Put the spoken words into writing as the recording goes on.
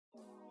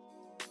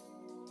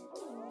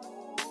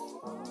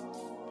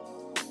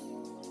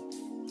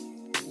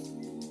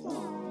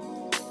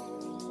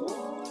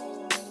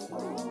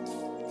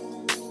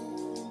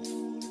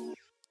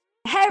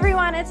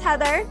everyone, it's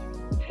Heather.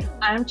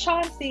 I'm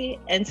Chauncey,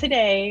 and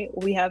today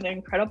we have the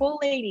incredible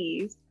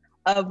ladies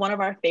of one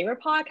of our favorite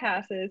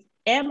podcasts,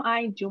 Am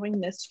I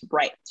Doing This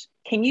Right?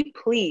 Can you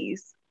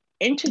please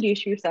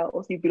introduce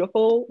yourselves, you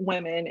beautiful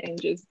women and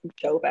just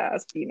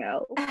dope-ass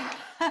females?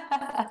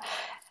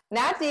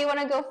 Nat, do you want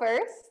to go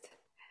first?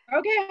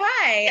 Okay,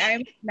 hi,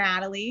 I'm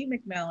Natalie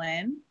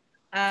McMillan.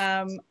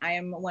 I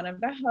am one of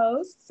the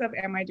hosts of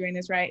Am I Doing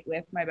This Right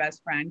with my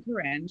best friend,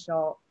 Corinne.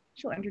 She'll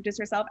introduce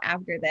herself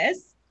after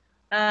this.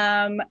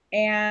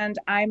 And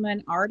I'm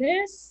an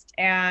artist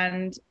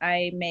and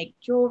I make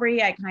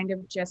jewelry. I kind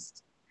of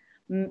just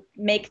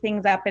make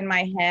things up in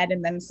my head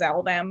and then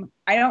sell them.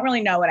 I don't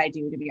really know what I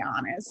do, to be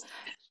honest.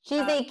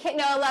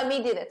 Let me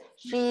do this.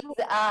 She's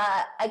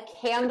a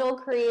candle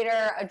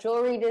creator, a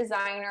jewelry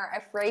designer,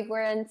 a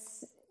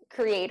fragrance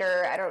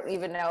creator. I don't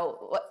even know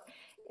what.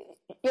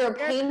 You're a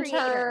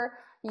painter.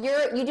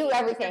 You do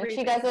everything.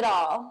 She does it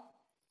all.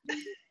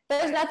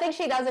 There's nothing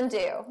she doesn't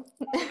do.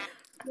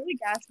 Really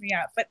gassed me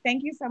up, but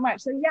thank you so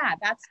much. So yeah,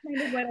 that's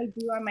kind of what I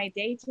do on my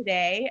day to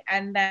day.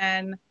 And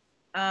then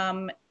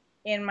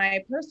in my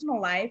personal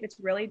life, it's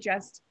really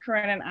just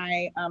Corinne and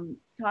I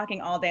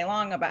talking all day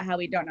long about how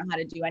we don't know how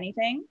to do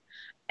anything.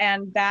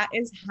 And that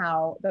is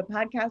how the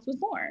podcast was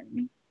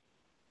born.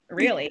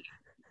 Really.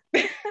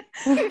 I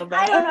don't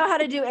know how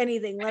to do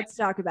anything. Let's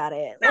talk about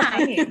it.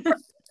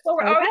 So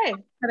we're okay.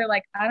 They're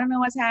like, I don't know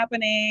what's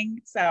happening.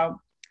 So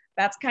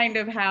that's kind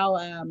of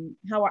how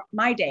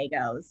my day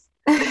goes.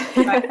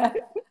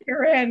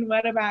 Corinne,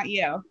 what about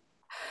you?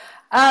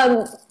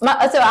 So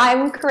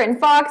I'm Corinne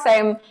Fox.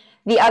 I'm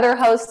the other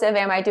host of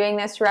Am I Doing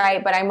This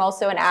Right? But I'm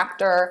also an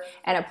actor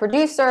and a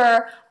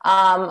producer.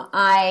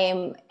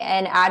 I'm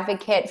an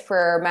advocate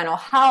for mental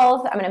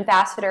health. I'm an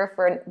ambassador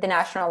for the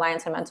National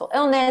Alliance on Mental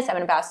Illness. I'm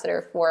an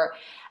ambassador for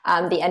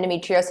the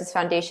Endometriosis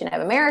Foundation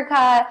of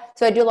America.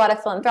 So I do a lot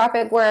of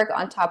philanthropic work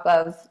on top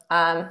of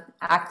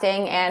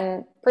acting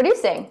and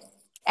producing.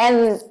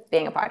 And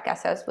being a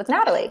podcast host with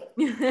Natalie.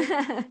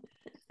 And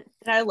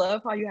I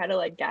love how you had to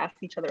like gas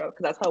each other up,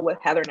 because that's how what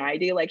Heather and I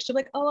do. Like she's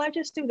like, oh, I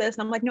just do this.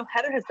 And I'm like, no,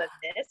 Heather has done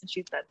this and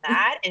she's done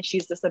that. And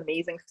she's this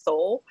amazing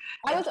soul.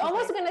 I was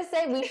almost going to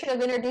say we should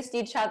have introduced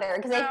each other,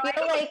 because I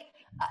feel like,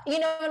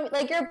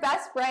 like your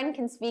best friend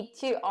can speak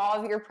to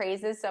all of your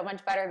praises so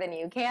much better than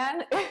you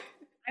can.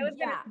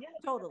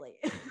 Totally.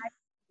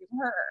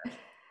 Her.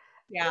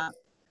 Yeah.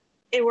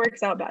 It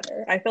works out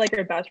better. I feel like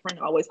your best friend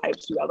always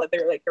hypes you up. Like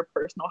they're like your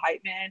personal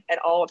hype man at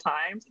all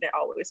times. And it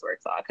always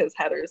works out, because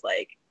Heather's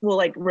like, will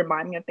like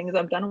remind me of things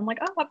I've done. I'm like,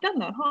 oh, I've done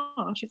that,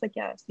 huh? She's like,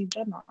 yes, you've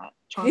done that.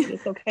 Chauncey,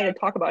 it's okay to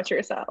talk about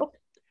yourself.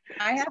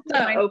 I have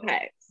to.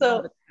 Okay.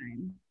 So,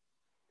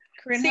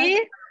 Corinne see,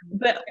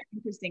 but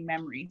interesting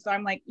memory. So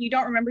I'm like, you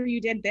don't remember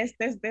you did this,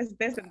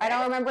 and I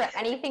don't remember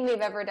anything we've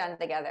ever done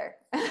together.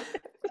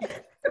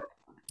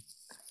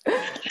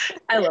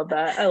 I love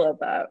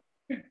that.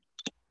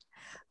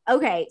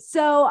 Okay,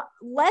 so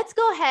let's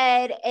go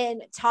ahead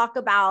and talk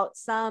about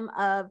some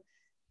of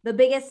the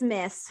biggest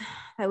myths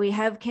that we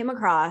have came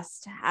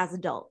across as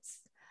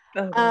adults.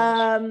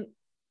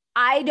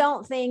 I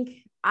don't think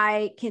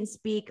I can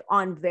speak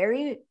on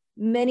very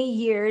many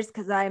years,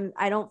 because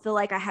I don't feel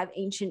like I have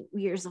ancient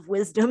years of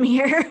wisdom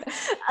here.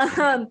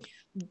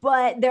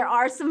 But there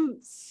are some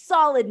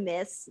solid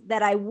myths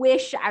that I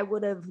wish I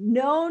would have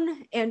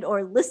known and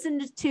or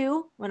listened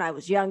to when I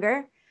was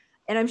younger.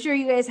 And I'm sure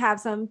you guys have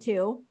some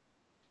too.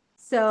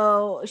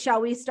 So shall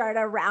we start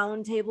a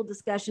round table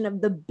discussion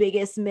of the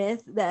biggest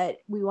myth that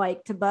we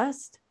like to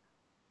bust?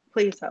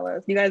 Please tell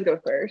us. You guys go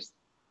first.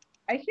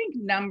 I think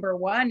number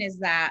one is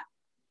that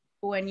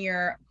when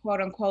you're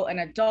quote unquote an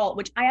adult,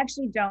 which I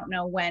actually don't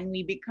know when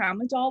we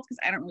become adults, because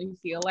I don't really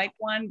feel like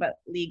one, but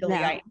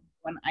legally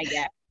when I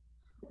get.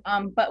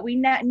 But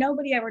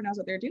nobody ever knows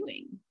what they're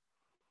doing.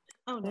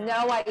 Oh,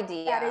 no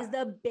idea. That is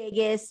the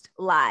biggest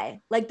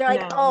lie. Like they're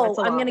like, oh,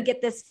 I'm going to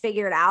get this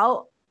figured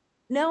out.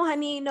 No,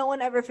 honey, no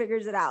one ever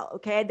figures it out.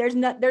 Okay. There's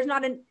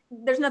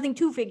nothing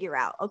to figure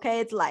out. Okay.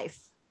 It's life.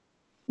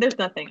 There's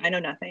nothing. I know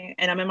nothing.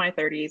 And I'm in my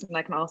 30s, and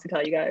I can honestly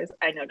tell you guys,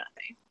 I know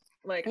nothing.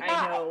 Like I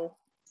know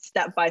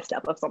step by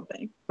step of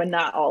something, but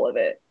not all of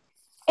it.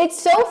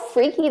 It's so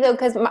freaky though,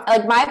 because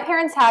my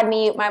parents had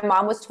me, my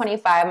mom was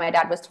 25, my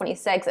dad was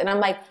 26. And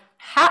I'm like,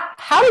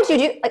 how did you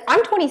do? Like,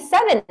 I'm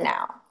 27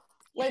 now.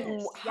 Like,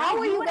 how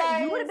are you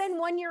guys? You would have been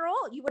 1 year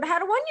old. You would have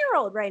had a 1 year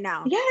old right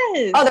now.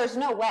 Yes. Oh, there's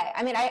no way.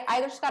 I mean,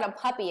 I just got a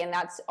puppy, and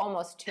that's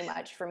almost too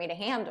much for me to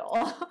handle.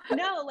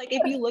 No, like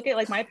if you look at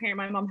like my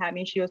mom had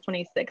me, she was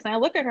 26. And I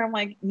look at her, I'm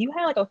like, you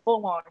had like a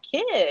full on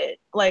kid.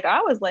 Like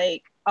I was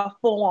like a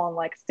full on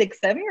like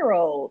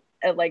 6-7-year-old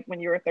at like when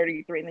you were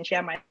 33. And then she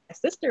had my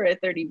sister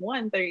at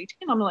 31, 32.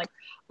 And I'm like,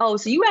 oh,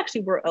 so you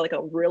actually were like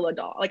a real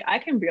adult. Like I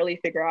can barely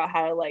figure out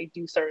how to like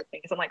do certain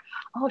things. I'm like,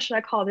 oh, should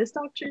I call this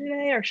doctor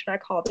today, or should I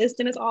call this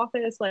dentist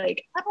office?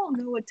 Like I don't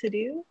know what to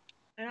do,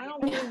 and I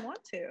don't really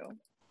want to.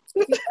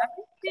 The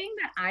other thing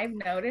that I've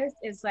noticed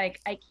is like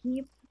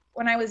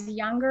when I was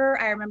younger,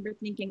 I remember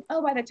thinking,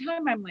 oh, by the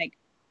time I'm like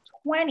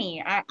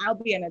 20, I'll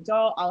be an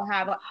adult. I'll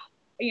have,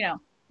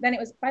 then it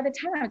was by the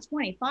time I'm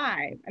 25.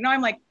 I know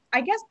I'm like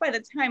I guess by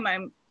the time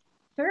I'm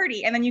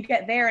 30, and then you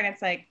get there and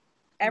it's like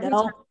every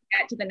time you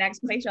get to the next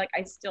place, you're like,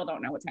 I still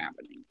don't know what's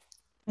happening.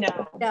 No,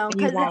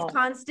 because it's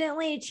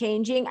constantly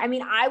changing. I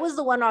mean, I was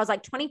the one where I was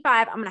like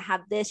 25, I'm gonna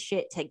have this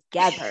shit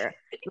together.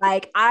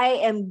 Like I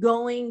am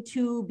going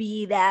to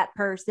be that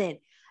person.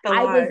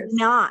 I was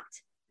not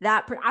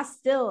that I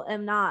still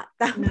am not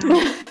that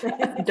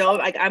person.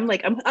 Don't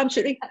I'm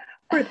shooting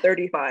for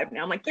 35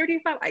 now. I'm like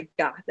 35, I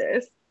got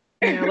this.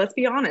 Let's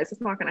be honest,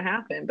 it's not gonna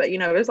happen. But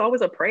there's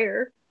always a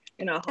prayer.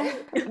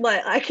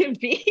 Like I can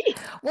be.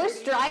 We're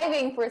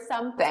striving for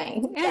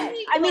something.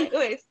 I mean,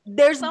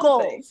 there's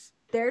goals.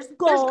 There's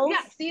goals.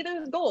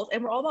 There's goals,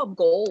 and we're all about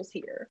goals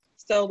here.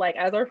 So, like,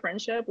 as our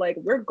friendship, like,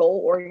 we're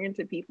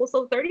goal-oriented people.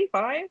 So,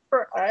 35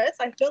 for us,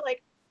 I feel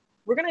like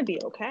we're gonna be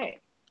okay.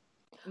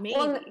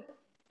 Maybe.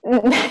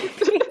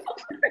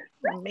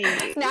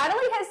 Maybe.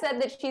 Natalie has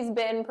said that she's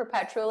been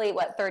perpetually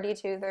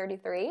 32,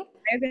 33.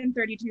 I've been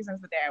 32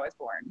 since the day I was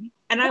born.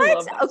 And I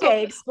love that.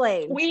 Okay,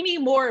 explain. We need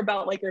more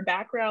about like your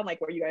background,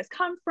 like where you guys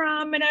come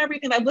from and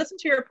everything. I've listened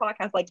to your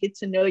podcast, like get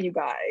to know you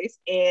guys.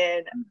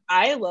 And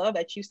I love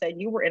that you said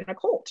you were in a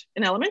cult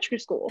in elementary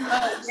school.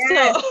 Oh,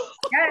 yes. So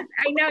yes,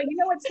 I know. You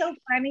know what's so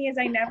funny is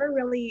I never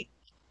really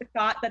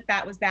thought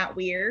that was that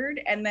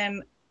weird. And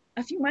then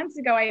a few months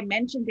ago I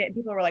mentioned it and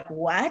people were like,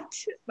 what?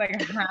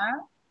 Like, huh?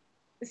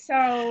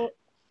 So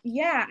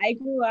yeah, I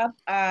grew up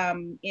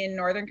in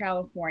Northern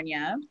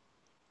California.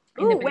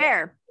 Ooh,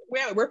 where?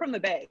 We're from the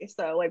Bay.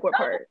 So like what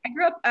part? I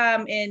grew up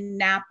in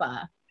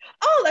Napa.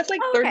 Oh, that's like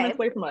 30 minutes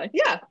away from us.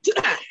 Yeah.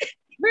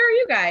 Where are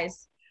you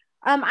guys?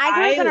 I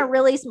grew up in a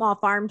really small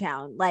farm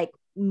town, like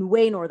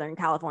way Northern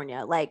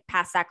California, like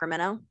past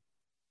Sacramento.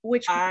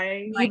 Which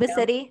Yuba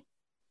City.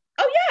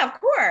 Oh yeah, of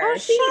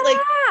course. Oh,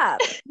 shut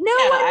up. No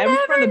one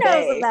never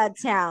knows of that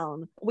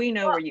town. We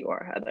know where you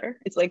are, Heather.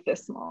 It's like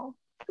this small.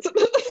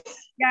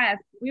 Yes,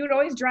 we would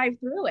always drive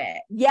through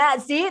it. Yeah,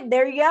 see,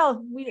 there you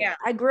go.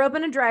 I grew up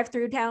in a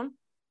drive-through town.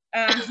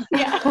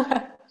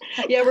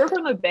 Yeah, we're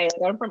from the Bay.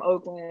 Like, I'm from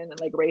Oakland and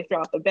like raised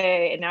throughout the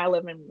Bay, and now I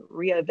live in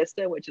Rio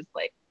Vista, which is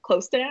like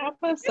close to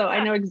Napa. So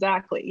I know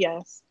exactly.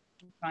 Yes,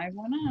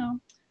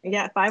 510.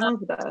 Yeah, 510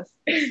 with us.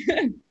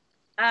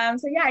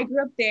 So yeah, I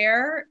grew up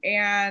there,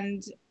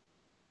 and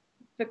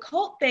the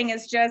cult thing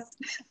is just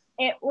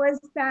it was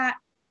that.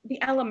 The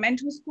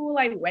elementary school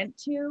I went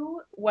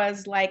to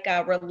was like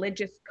a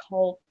religious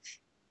cult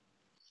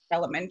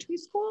elementary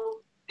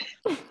school.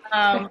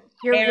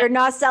 You're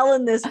not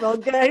selling this real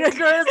good. It's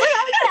like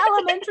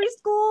elementary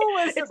school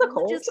was it's a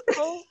cult.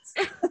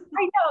 I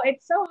know,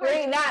 it's so hard.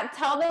 Wait, Nat,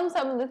 tell them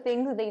some of the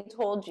things that they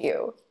told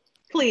you.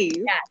 Please.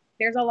 Yeah,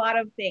 there's a lot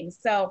of things.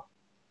 So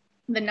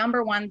the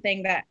number one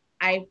thing that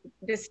I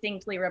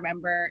distinctly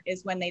remember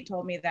is when they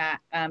told me that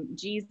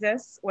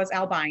Jesus was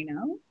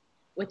albino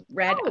with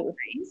red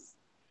eyes.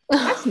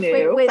 That's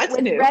new. That's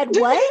with new. Red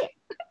what?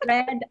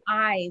 Red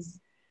eyes.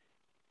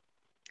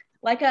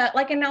 Like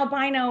an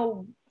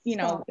albino,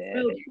 rodent.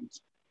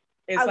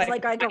 I was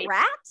like a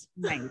rat?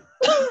 Right.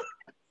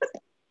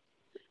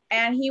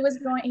 And he's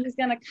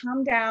gonna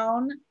come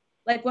down.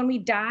 Like when we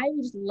die,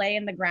 we just lay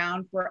in the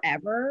ground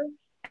forever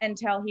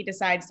until he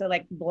decides to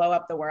like blow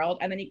up the world.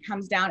 And then he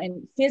comes down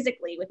and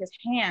physically with his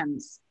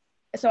hands.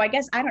 So I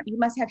guess he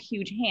must have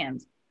huge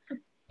hands,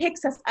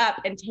 picks us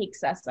up and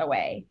takes us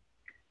away.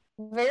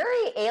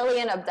 Very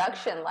alien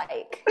abduction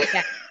like.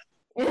 Yeah.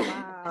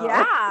 Wow.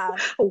 Yeah.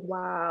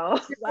 Wow.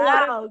 A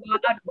lot of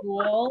odd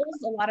rules,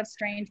 a lot of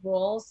strange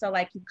rules. So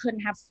like you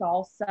couldn't have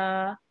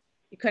salsa,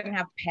 you couldn't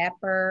have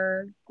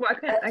pepper. Well,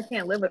 I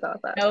can't live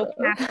without that. No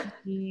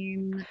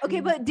caffeine. Okay,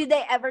 but did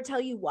they ever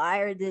tell you why,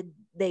 or did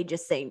they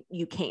just say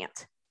you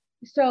can't?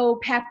 So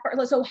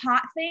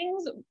hot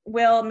things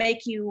will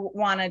make you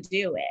want to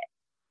do it.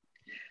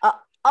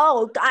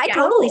 I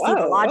totally see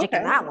the logic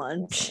in that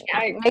one.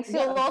 Yeah, makes you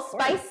a little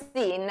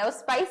spicy. No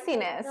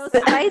spiciness. No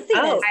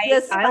spiciness.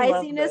 The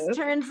spiciness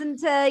turns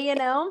into,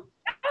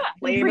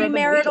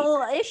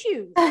 premarital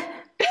issues.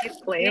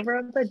 Flavor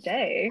of the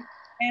day.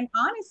 And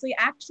honestly,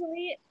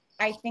 actually,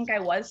 I think I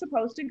was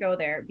supposed to go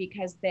there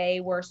because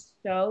they were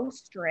so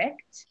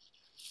strict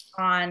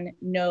on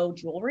no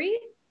jewelry.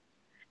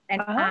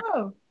 And I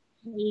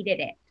hated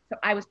it. So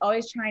I was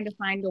always trying to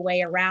find a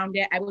way around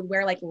it. I would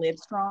wear like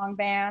Livestrong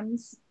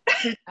bands.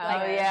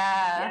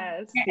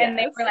 Yes. And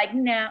they were like,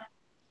 no.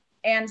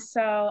 And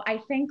so I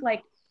think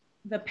like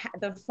the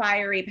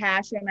fiery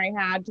passion I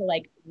had to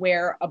like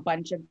wear a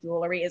bunch of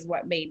jewelry is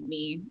what made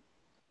me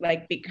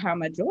like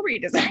become a jewelry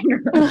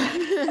designer.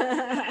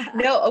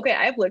 No, okay.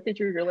 I've looked at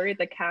your jewelry.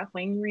 The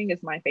Kathleen ring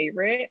is my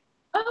favorite.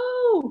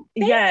 Oh,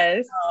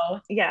 yes.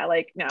 Yeah,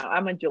 like no,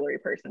 I'm a jewelry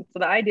person. So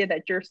the idea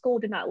that your school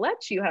did not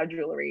let you have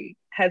jewelry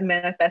has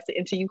manifested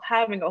into you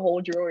having a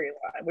whole jewelry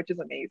line, which is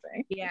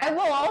amazing. Yeah. I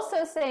will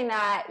also say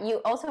that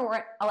you also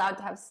weren't allowed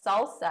to have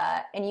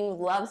salsa, and you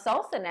love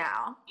salsa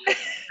now.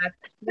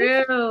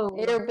 That's true.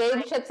 You're a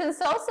big chips and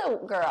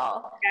salsa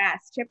girl.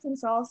 Yes, chips and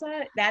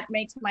salsa. That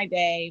makes my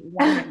day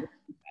 100%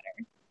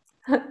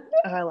 better.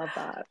 Oh, I love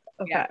that.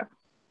 Okay. Yeah.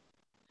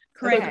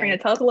 So Karina,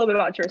 tell us a little bit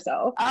about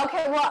yourself.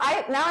 Okay, well,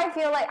 I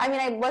feel like,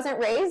 I wasn't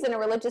raised in a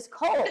religious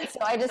cult, so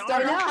I just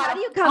don't know. How do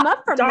you come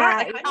up from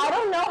that? I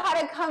don't know how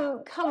to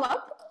come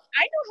up.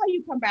 I know how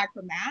you come back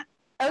from that.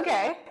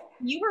 Okay.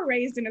 You were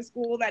raised in a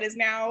school that is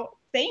now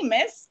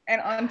famous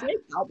and on Drake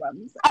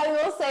albums. I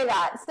will say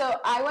that. So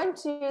I went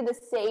to the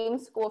same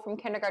school from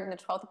kindergarten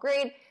to 12th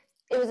grade.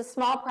 It was a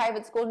small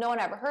private school. No one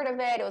ever heard of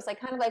it. It was like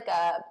kind of like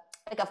a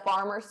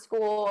farmer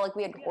school. Like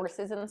we had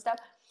horses and stuff.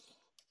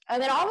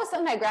 And then all of a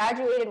sudden I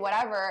graduated,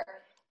 whatever.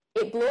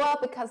 It blew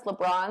up because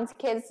LeBron's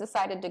kids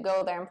decided to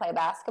go there and play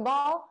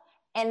basketball.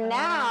 And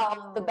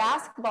now the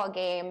basketball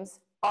games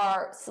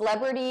are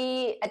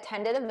celebrity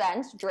attended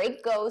events.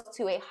 Drake goes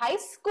to a high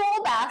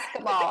school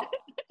basketball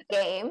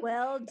game.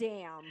 Well,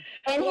 damn.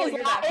 In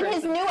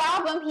his new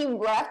album, he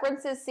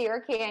references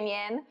Sierra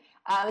Canyon.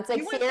 It's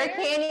like Sierra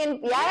Canyon,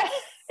 yes,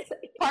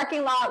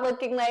 parking lot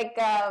looking like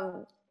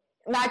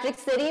Magic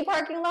City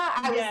parking lot.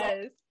 I was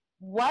like,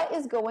 what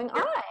is going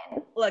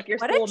on? Look, your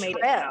school made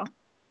it now.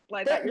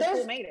 Like your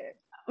school made it.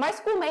 My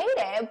school made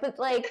it, but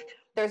like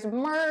there's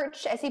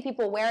merch. I see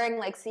people wearing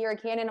like Sierra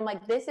Canyon. I'm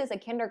like, this is a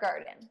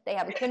kindergarten. They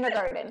have a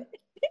kindergarten.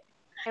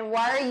 And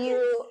why are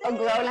you a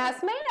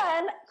grown-ass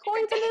man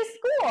going to this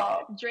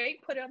school?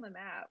 Drake put it on the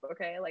map,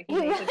 okay? Like he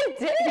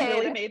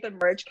really made the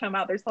merch come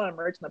out. They're selling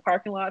merch in the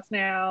parking lots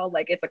now.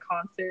 Like it's a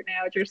concert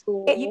now at your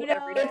school.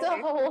 It's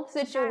a whole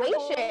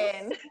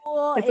situation.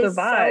 School it's is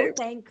a vibe.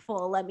 so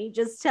thankful. Let me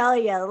just tell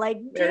you. Like,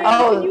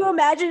 can you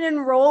imagine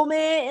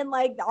enrollment and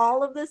like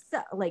all of this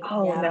stuff? Like,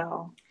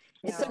 no.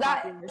 It's so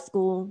that in your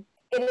school.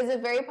 It is a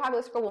very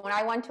popular school. When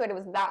I went to it, it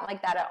was not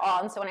like that at all.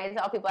 And so when I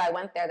tell people I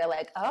went there, they're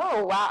like,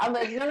 "Oh, wow." I'm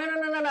like,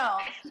 no.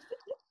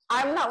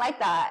 I'm not like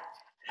that.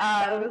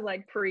 That was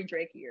like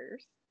pre-Drake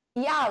years.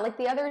 Yeah, like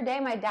the other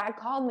day, my dad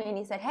called me and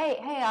he said, "Hey,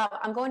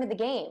 I'm going to the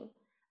game."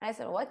 And I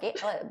said, "What game?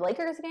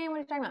 Lakers game? What are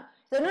you talking about?"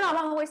 He said, "No, I'm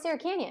on the way to Sierra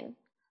Canyon."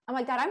 I'm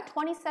like, "Dad, I'm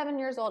 27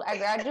 years old. I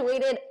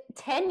graduated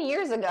 10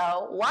 years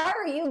ago. Why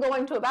are you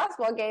going to a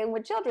basketball game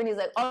with children?" He's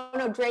like, "Oh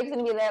no, Drake's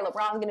gonna be there.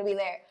 LeBron's gonna be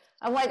there."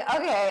 I'm like,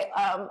 okay,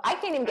 I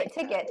can't even get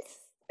tickets,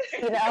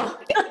 you know?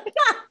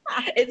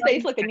 It's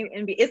basically like a new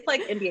NBA. It's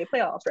like NBA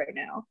playoffs right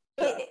now.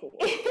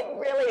 It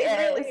really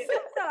is.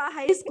 At a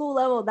high school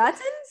level. That's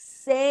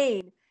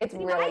insane. It's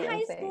really my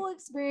high school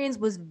experience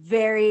was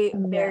very,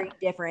 very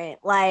different.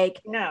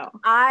 Like,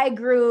 I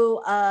grew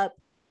up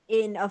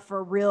in a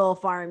for real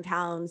farm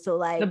town. So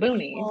like the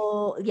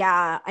boonies.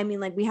 Yeah. I mean,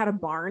 like we had a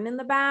barn in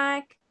the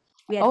back.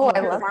 We had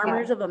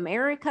Farmers of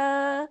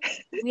America.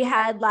 We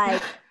had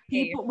like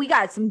we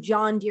got some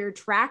John Deere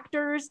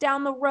tractors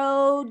down the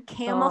road,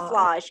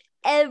 camouflage,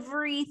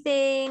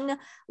 everything.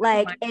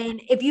 Like,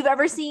 and if you've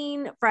ever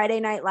seen Friday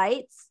Night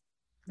Lights,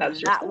 that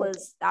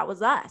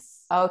was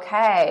us.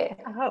 Okay.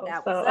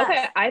 That was us.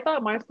 Okay. I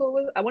thought my school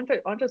was. I went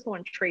to school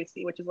in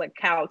Tracy, which is like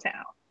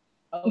Cowtown.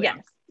 Yes,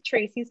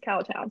 Tracy's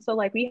Cowtown. So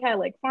like we had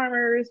like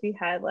farmers. We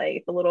had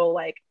like the little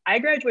like. I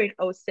graduated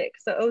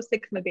 06. So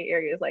 06 in the Bay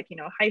Area is like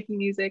hyphy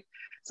music.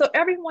 So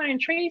everyone in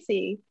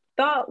Tracy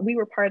thought we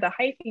were part of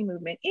the hyphy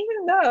movement,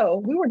 even though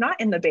we were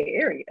not in the Bay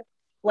Area.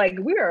 Like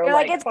we were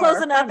like it's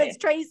close enough. It's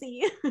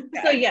Tracy.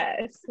 So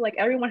yes, like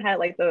everyone had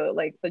like the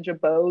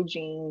Jabot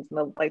jeans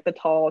and the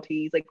tall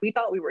tees. Like we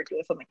thought we were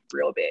doing something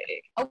real big.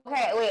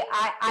 Okay, wait.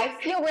 I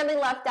feel really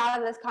left out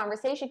of this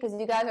conversation because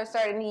you guys are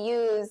starting to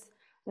use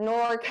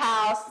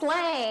NorCal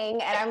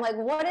slang, and I'm like,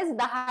 what is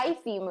the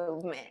hyphy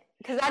movement?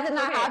 Because that did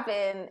not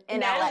happen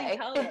in LA.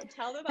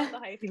 Tell them about the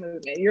hyphy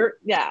movement.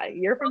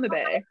 You're from the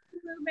Bay. The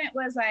movement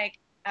was like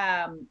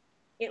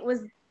it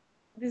was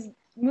this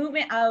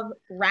movement of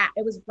rap.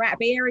 It was rap,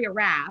 Bay Area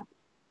rap.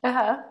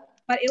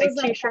 But it was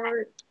like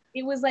short.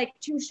 It was like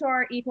Too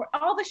Short, E4,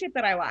 all the shit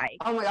that I like.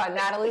 Oh my God,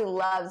 Natalie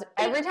loves.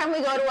 Every time we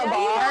go to a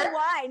bar, you know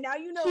why? Now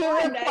you know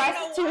why. She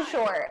requests Too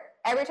Short.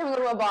 Every time we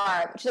go to a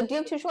bar, she's like, "Do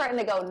you have Too Short?" And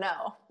they go,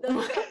 "No."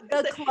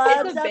 The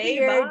clubs up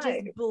here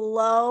just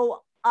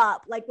blow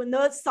up. Like when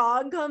the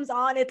song comes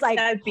on, it's like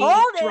that beat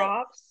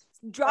drops.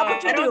 Drop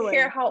what you're doing. I don't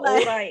care how old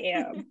I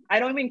am. I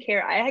don't even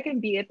care. I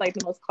can be at like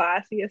the most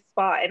classiest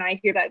spot and I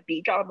hear that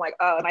beat drop. I'm like,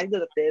 oh, and I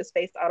did a fizz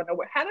face. I don't know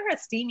what. Heather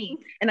has seen me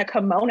in a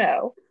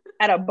kimono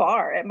at a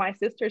bar at my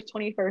sister's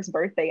 21st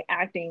birthday,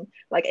 acting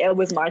like it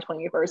was my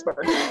 21st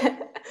birthday.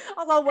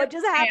 Although, what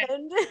just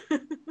happened?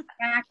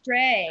 Mac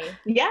Dre.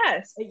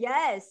 Yes. Do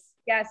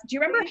you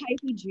remember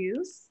Hyphy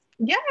Juice?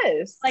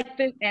 Yes. Like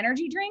the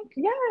energy drink?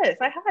 Yes,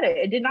 I had it.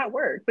 It did not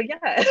work, but yeah.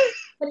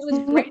 But it was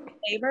grape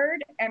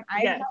flavored, and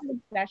I've had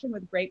an obsession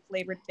with grape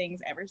flavored things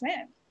ever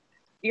since.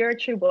 You're a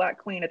true Black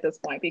queen at this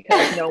point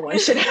because no one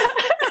should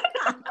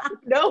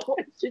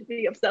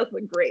be obsessed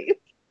with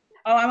grapes.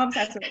 Oh, I'm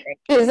obsessed with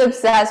grapes. She's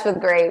obsessed with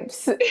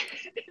grapes.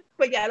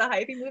 But yeah, the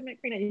hyphy movement,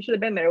 Karina, you should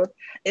have been there.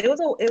 It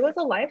was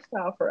a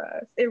lifestyle for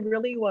us. It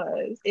really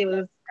was. It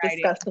was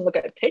disgusting to look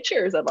at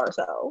pictures of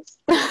ourselves.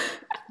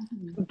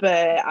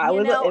 But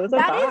it was a vibe.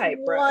 That is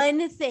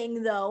one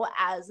thing though,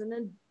 as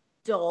an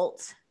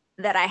adult,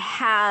 that I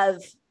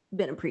have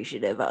been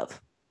appreciative of.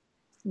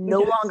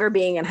 No longer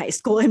being in high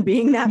school and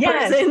being that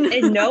person.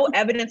 And no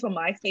evidence on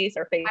MySpace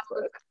or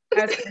Facebook.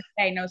 I was gonna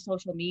say no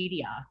social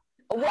media.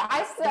 Well,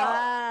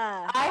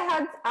 I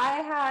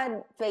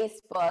had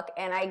Facebook,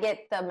 and I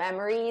get the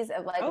memories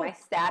of like my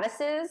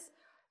statuses.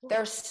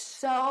 They're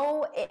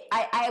so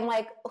I'm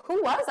like,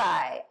 who was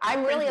I?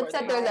 I'm really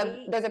upset.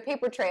 There's a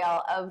paper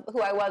trail of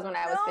who I was when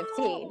I was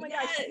 15. Oh my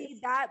gosh, see,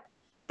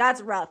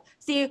 that's rough.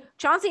 See,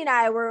 Chauncey and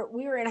I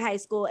we were in high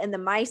school, and the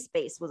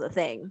MySpace was a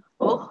thing.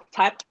 Oh,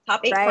 top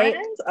 8 right?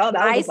 friends. Oh,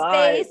 that was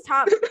MySpace,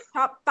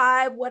 top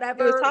 5,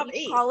 whatever it was top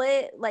you 8. Call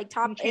it, like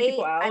top 8.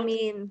 I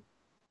mean,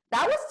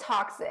 that was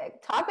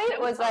toxic. Top 8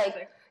 was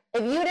like,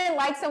 if you didn't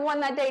like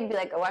someone that day, you'd be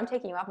like, oh, I'm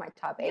taking you off my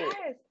top 8.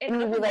 Yes.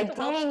 And you'd be like,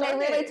 dang, they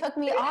really took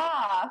me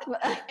off.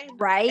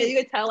 Right. And you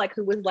could tell like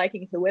who was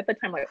liking who at the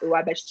time. Like, oh,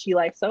 I bet she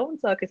likes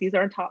so-and-so because he's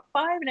our top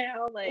 5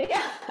 now. Like,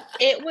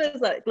 it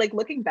was like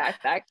looking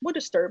back, that would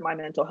disturb my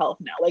mental health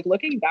now. Like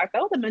looking back,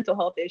 that was a mental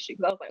health issue.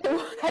 Because I was like,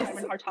 oh, I'm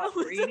in our top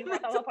 3. And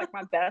I was like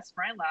my best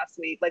friend last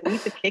week. Like we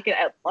used to kick it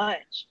at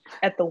lunch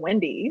at the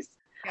Wendy's.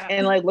 Yeah.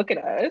 And like, look at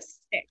us.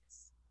 6.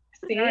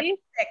 See?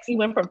 6. We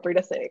went from 3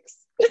 to 6.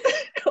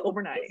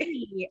 Overnight.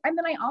 And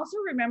then I also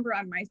remember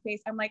on MySpace,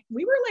 I'm like,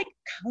 we were like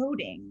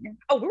coding.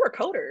 Oh, we were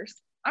coders.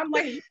 I'm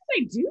like, how did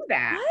I do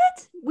that?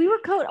 What? We were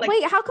coding. Like,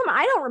 wait, how come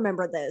I don't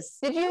remember this?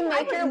 Did you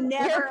make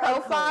your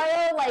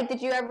profile? Like,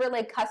 did you ever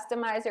like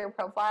customize your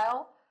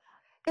profile?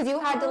 Because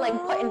you had to like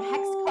put in hex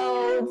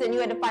codes, and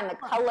you had to find the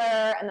color,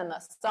 and then the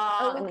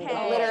song, and then the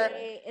glitter.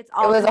 It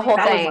was a whole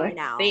thing. Right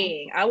now.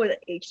 I was an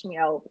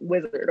HTML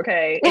wizard.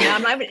 Okay, and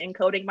I'm not even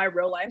encoding my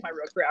real life, my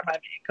real career. I'm not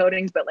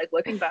even encoding, but like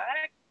looking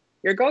back,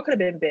 your girl could have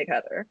been big,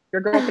 Heather.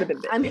 Your girl could have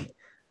been big. I mean,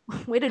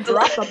 way to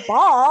drop the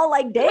ball.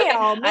 Like,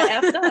 damn. I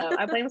effed up.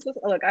 I blame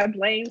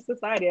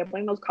society. I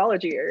blame those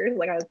college years.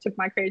 Like, I took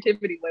my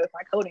creativity away with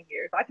my coding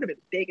years. I could have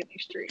been big in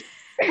these streets.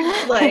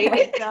 Like, oh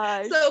my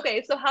gosh.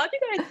 So how did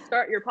you guys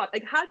start your podcast?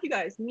 Like, how did you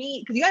guys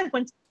meet? Because you guys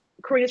went,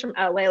 Corinne's from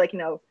LA. Like, you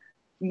know,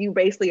 you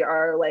basically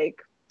are like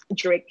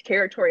Drake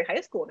territory high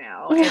school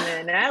now. And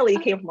then Natalie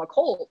came from a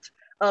cult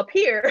up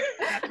here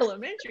at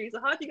elementary. So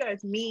how did you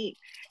guys meet,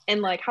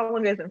 and like how long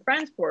have you guys been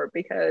friends for?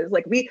 Because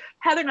like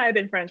Heather and I have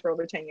been friends for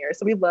over 10 years,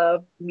 so we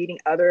love meeting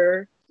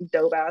other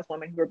dope ass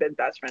women who have been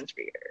best friends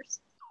for years.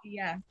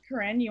 Yeah,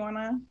 Corinne, you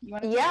wanna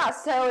Yeah,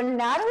 so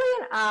Natalie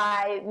and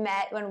I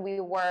met when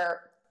we were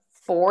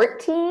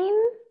 14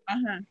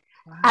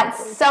 at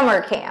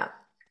summer camp.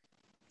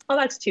 Oh,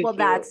 that's too cute.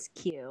 That's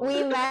cute.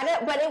 We met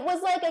it, but it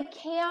was like a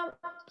camp,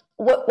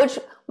 which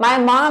my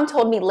mom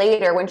told me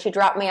later when she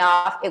dropped me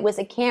off, it was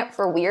a camp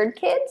for weird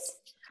kids.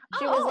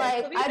 She was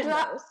like, I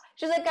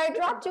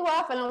dropped you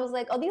off, and I was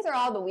like, oh, these are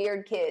all the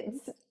weird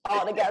kids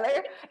all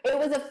together. It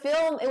was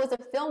a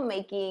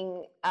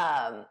filmmaking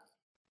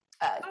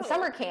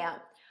summer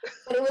camp,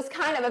 but it was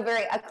kind of a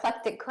very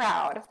eclectic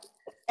crowd.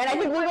 And I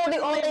think we were the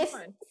only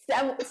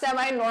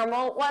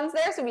semi-normal ones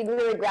there, so we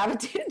really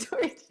gravitated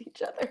towards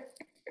each other.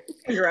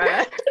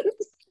 Congrats.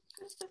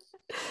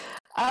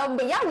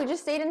 But yeah, we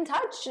just stayed in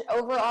touch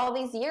over all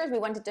these years. We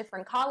went to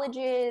different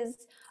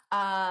colleges,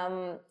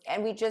 and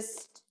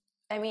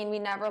we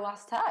never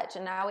lost touch.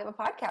 And now we have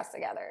a podcast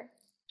together.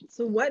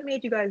 So what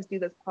made you guys do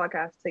this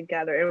podcast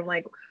together? And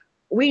like,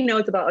 we know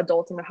it's about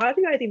adulting, but how did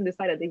you guys even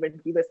decide to even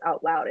do this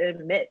out loud and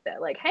admit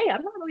that, like, hey,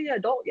 I'm not really an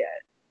adult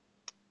yet?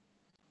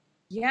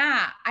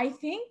 Yeah, I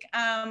think,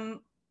 Corinne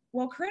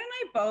and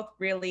I both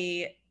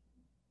really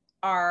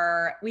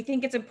we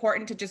think it's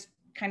important to just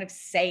kind of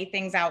say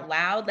things out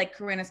loud, like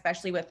Corinne,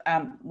 especially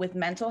with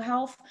mental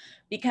health,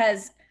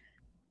 because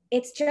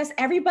it's just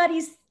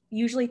everybody's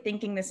usually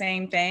thinking the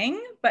same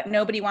thing, but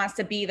nobody wants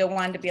to be the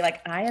one to be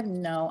like, I have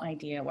no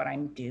idea what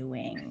I'm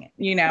doing,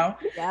 you know?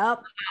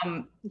 Yep.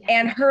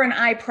 And her and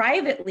I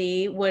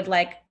privately would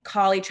like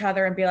call each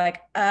other and be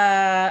like,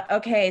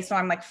 okay, so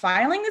I'm like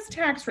filing this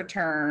tax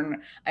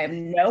return. I have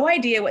no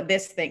idea what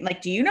this thing,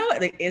 like, do you know,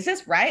 like, is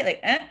this right?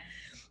 Like,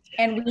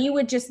 And we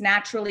would just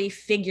naturally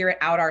figure it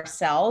out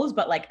ourselves,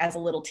 but like as a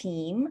little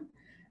team.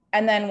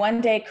 And then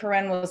one day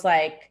Corinne was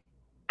like,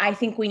 I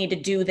think we need to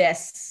do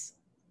this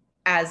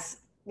as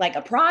like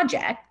a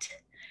project.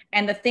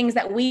 And the things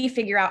that we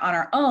figure out on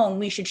our own,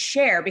 we should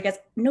share because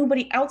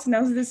nobody else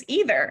knows this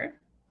either.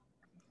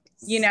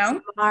 You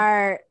know?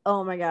 Smart.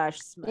 Oh my gosh.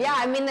 Smart. Yeah,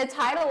 I mean, the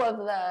title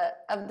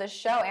of the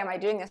show, Am I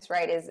Doing This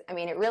Right? It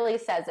really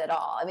says it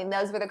all. I mean,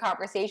 those were the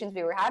conversations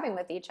we were having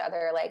with each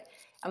other. Like,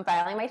 I'm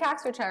filing my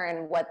tax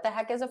return. What the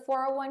heck is a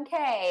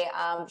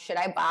 401k? Should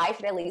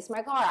I lease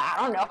my car? I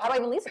don't know. How do I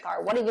even lease a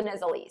car? What even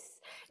is a lease?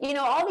 You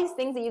know, all these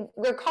things that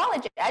we're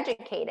college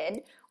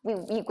educated.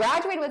 You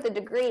graduated with a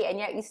degree, and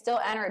yet you still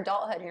enter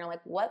adulthood, and you're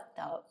like, what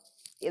the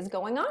is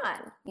going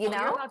on? You know?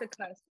 You're allowed to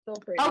cuss. Feel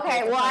free.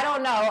 Okay, well, I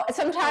don't know.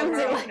 Sometimes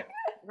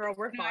girl,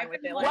 we're fine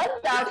with it.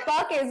 What the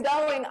fuck is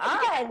going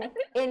on?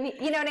 And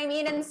you know what I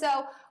mean? And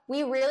so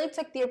we really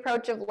took the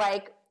approach of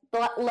like,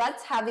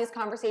 let's have these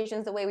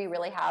conversations the way we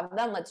really have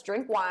them. Let's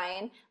drink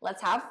wine.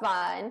 Let's have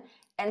fun.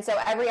 And so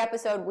every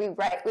episode we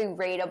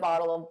rate a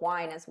bottle of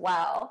wine as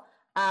well.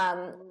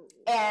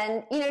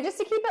 And, you know, just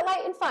to keep it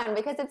light and fun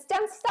because it's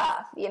dense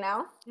stuff, you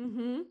know?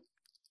 Mm-hmm.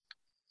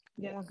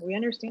 Yeah, we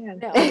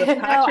understand. No,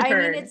 I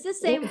mean, it's the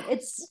same.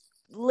 It's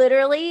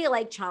literally,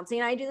 like, Chauncey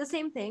and I do the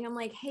same thing. I'm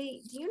like,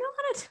 hey, do you know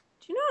how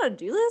to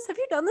do this? Have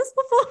you done this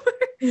before?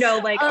 No,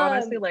 like,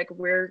 honestly, like,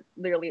 we're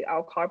literally,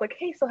 I'll call, like,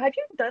 hey, so have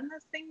you done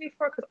this thing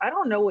before? Because I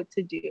don't know what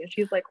to do. And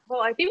she's like,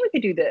 well, I think we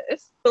could do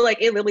this. But,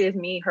 like, it literally is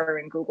me, her,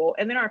 and Google.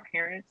 And then our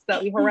parents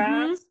that we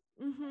harass.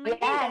 Like,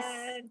 Yes.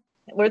 hey, Dad,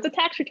 where's the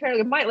tax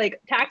return? Like,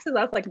 like, taxes,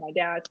 that's, like, my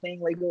dad's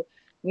thing. Like,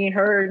 me and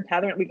her and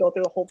Heather, we go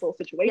through the whole little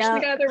situation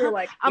together. We're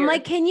like, I'm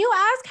like, can you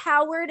ask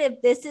Howard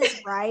if this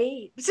is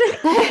right?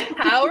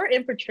 Howard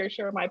and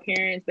Patricia are my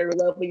parents. They're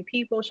lovely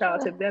people. Shout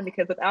out to them,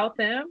 because without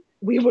them,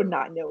 we would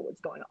not know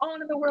what's going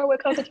on in the world when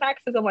it comes to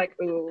taxes. I'm like,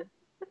 ooh,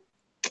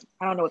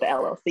 I don't know what the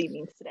LLC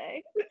means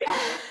today.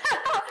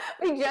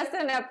 We just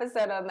did an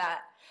episode on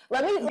that.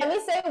 Let me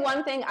say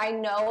one thing. I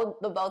know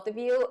the both of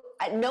you,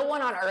 no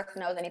one on earth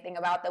knows anything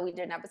about that we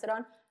did an episode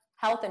on: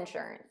 health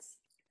insurance.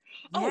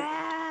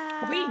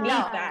 Yeah. We need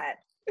that.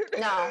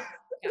 No.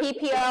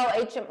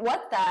 PPO, HM,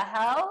 what the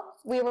hell?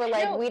 We were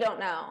like, we don't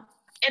know.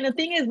 And the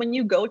thing is, when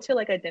you go to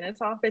like a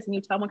dentist office and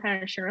you tell them what kind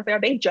of insurance they are,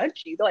 they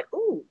judge you. They're like,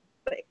 ooh,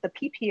 like the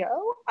PPO?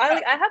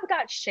 I have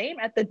got shame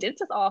at the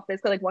dentist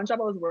office, because like one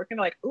job I was working,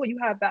 like, oh, you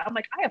have that. I'm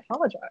like, I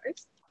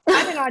apologize.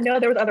 I did not know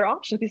there was other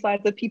options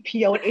besides the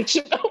PPO and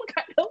HMO.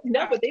 I don't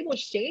know, but they will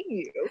shame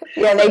you.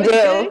 Yeah, they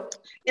do.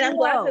 And I'm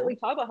glad that we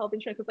talk about health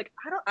insurance. It's like,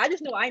 I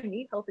just know I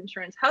need health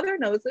insurance. Heather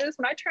knows this.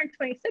 When I turned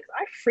 26,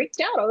 I freaked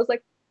out. I was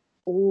like,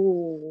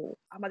 oh,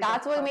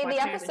 that's what we made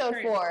the episode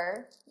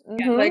for.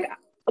 Yeah, like,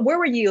 where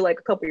were you like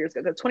a couple years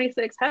ago?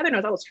 26. Heather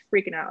knows I was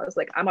freaking out. I was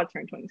like, I'm about to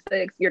turn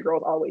 26. Your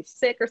girl's always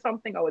sick or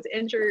something, always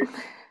injured.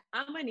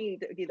 I'm gonna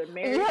need to either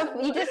marry.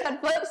 You just had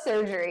foot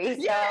surgery.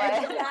 So.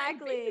 Yeah,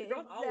 exactly.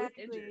 Always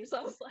injured. So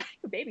I was like,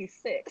 baby's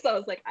sick. So I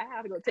was like, I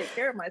have to go take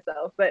care of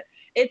myself. But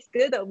it's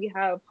good that we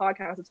have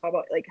podcasts to talk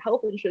about like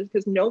health insurance,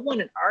 because no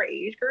one in our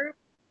age group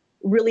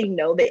really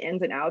know the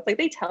ins and outs. Like,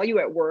 they tell you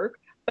at work,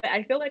 but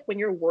I feel like when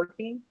you're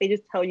working, they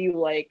just tell you,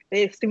 like,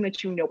 they assume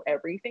that you know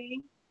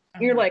everything.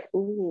 You're like,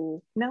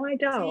 ooh, no, I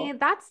don't. See,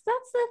 that's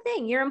the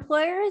thing. Your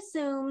employer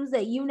assumes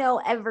that you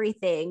know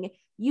everything.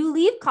 You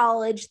leave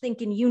college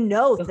thinking you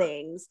know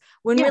things,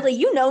 when really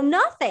you know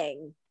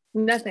nothing.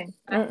 Nothing.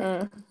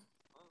 And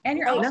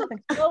you're also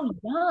so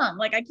young.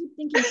 Like, I keep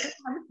thinking,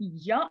 I'm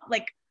young.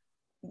 Like,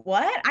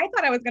 what? I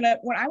thought I was gonna,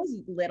 when I was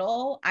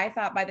little, I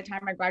thought by the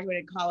time I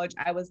graduated college,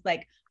 I was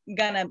like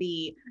gonna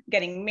be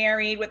getting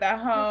married with a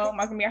home.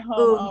 I was gonna be a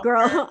home. Oh,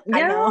 girl,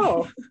 I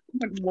know.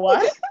 Like,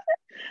 what?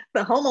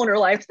 The homeowner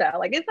lifestyle,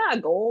 like, it's not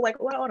a goal.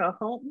 Like, what, on a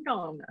home? You don't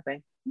own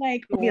nothing.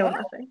 Like, you own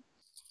nothing.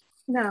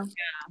 No.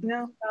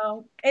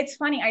 So it's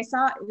funny. I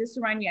saw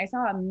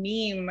a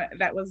meme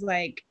that was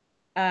like,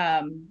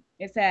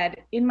 it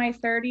said, in my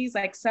 30s,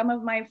 like, some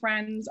of my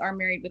friends are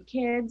married with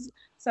kids,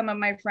 some of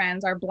my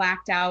friends are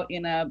blacked out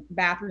in a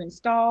bathroom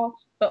stall,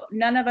 but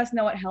none of us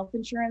know what health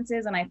insurance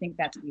is, and I think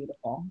that's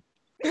beautiful.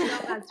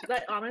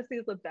 That honestly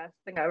is the best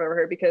thing I've ever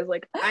heard, because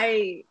like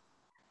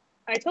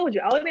I told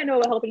you, I don't even know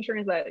about health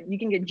insurance, that you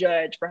can get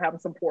judged for having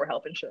some poor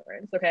health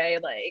insurance. Okay,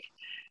 like,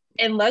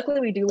 and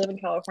luckily we do live in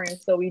California,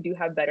 so we do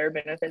have better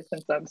benefits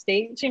than some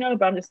states, you know.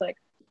 But I'm just like,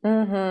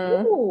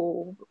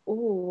 ooh,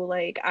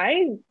 like,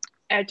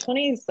 at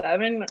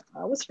 27,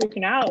 I was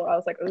freaking out. I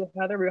was like, oh,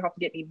 Heather, we have to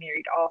get me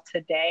married off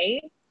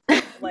today.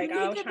 Like,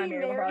 I was trying to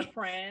marry one of our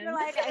friends. You're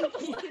like, I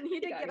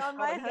need to get on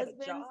my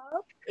husband's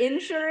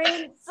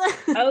insurance.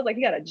 I was like,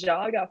 you got a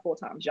job, you got a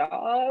full-time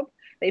job.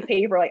 They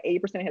pay for like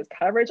 80% of his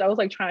coverage. I was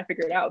like trying to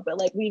figure it out. But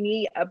like, we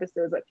need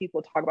episodes that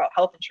people talk about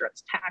health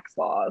insurance, tax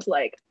laws,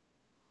 like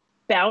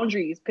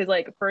boundaries. Because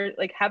like, for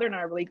like, Heather and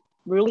I are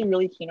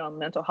really keen on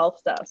mental health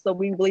stuff. So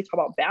we really talk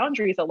about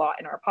boundaries a lot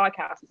in our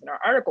podcasts and our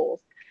articles.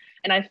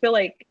 And I feel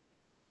like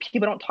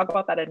people don't talk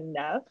about that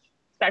enough,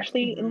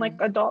 especially in like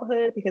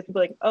adulthood, because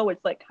people are like, oh,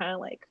 it's like kind of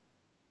like,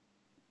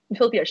 you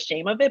feel to be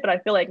ashamed of it. But I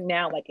feel like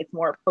now, like, it's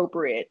more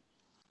appropriate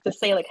to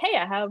say like, hey,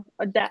 I have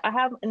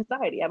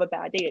anxiety, I have a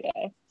bad day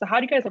today. So how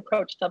do you guys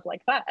approach stuff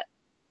like that?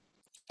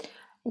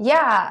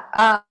 Yeah.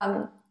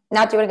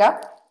 Now, do you want to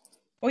go?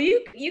 Well,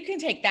 you can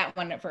take that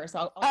one at first.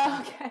 I'll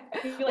okay.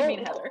 You feel like me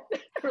and Heather.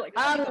 We're like,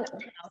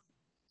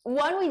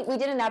 one, we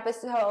did an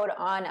episode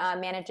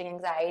on managing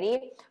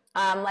anxiety.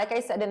 Like I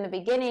said in the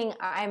beginning,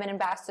 I'm an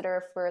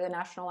ambassador for the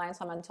National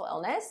Alliance on Mental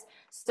Illness.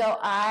 So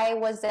I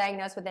was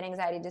diagnosed with an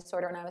anxiety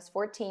disorder when I was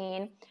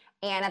 14.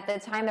 And at the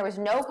time, there was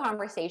no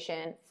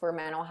conversation for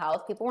mental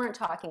health. People weren't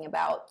talking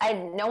about,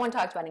 no one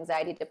talked about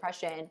anxiety,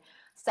 depression,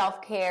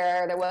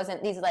 self-care. There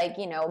wasn't these like,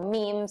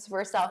 memes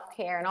for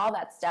self-care and all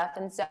that stuff.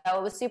 And so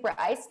it was super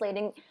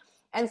isolating.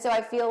 And so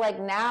I feel like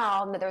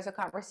now that there's a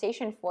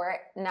conversation for it,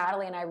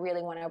 Natalie and I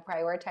really want to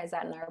prioritize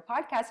that in our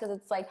podcast, because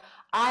it's like,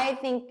 I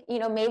think,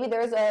 maybe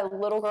there's a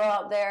little girl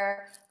out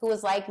there who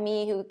is like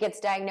me, who gets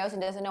diagnosed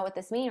and doesn't know what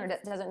this means, or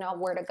doesn't know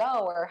where to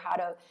go or how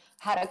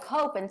to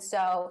cope. And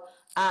so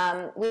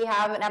we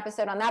have an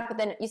episode on that. But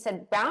then you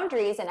said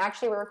boundaries, and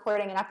actually we're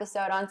recording an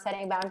episode on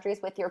setting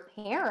boundaries with your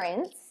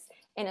parents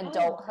in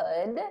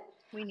adulthood.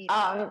 We need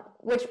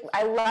which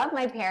I love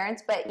my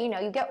parents, but you know,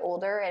 you get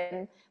older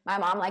and my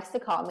mom likes to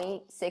call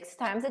me 6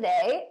 times a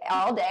day,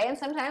 all day. And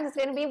sometimes it's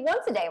going to be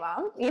once a day,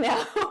 mom, you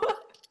know,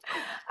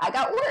 I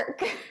got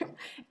work.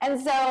 And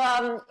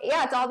so,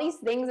 yeah, it's all these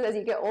things as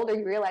you get older,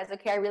 you realize,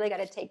 okay, I really got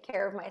to take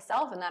care of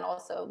myself. And that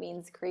also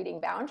means creating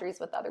boundaries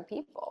with other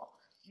people.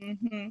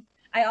 Mm-hmm.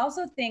 I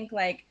also think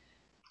like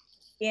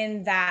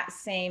in that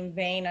same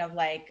vein of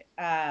like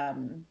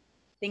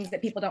things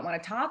that people don't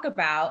want to talk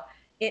about,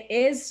 it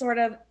is sort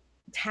of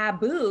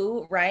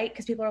taboo, right?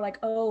 Because people are like,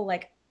 oh,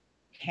 like,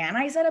 can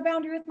I set a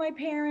boundary with my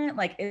parent?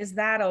 Like, is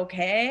that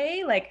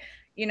okay? Like,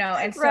 you know,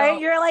 and so right,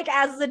 you're like,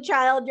 as a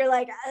child, you're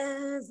like,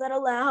 is that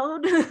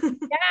allowed?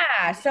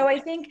 yeah. So I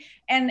think,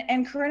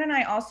 and Corinne and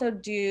I also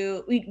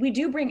do, we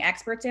do bring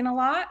experts in a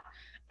lot,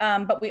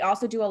 but we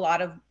also do a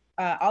lot of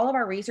all of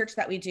our research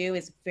that we do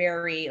is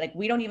very like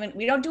we don't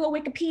do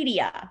a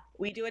Wikipedia.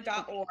 We do a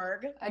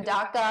 .org, a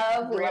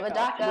 .gov. We love a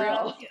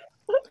 .gov.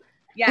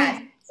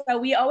 Yes. So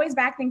we always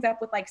back things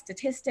up with like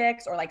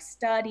statistics or like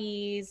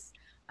studies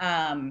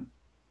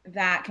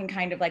that can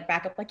kind of like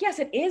back up like, yes,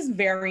 it is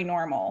very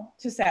normal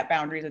to set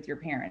boundaries with your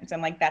parents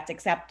and like that's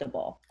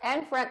acceptable.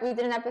 And we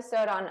did an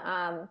episode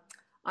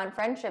on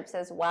friendships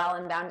as well,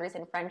 and boundaries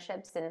in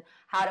friendships and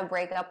how to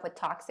break up with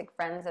toxic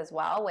friends as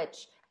well,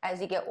 which as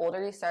you get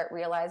older, you start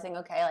realizing,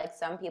 okay, like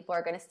some people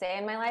are going to stay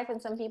in my life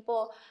and some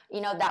people,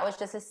 you know, that was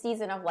just a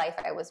season of life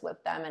I was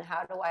with them. And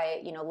how do I,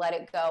 you know, let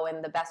it go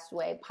in the best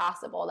way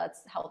possible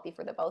that's healthy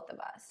for the both of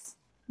us?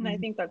 And I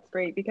think that's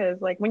great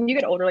because like when you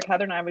get older, like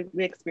Heather and I,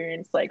 we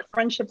experience like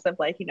friendships that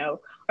like, you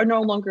know, are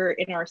no longer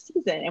in our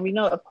season. And we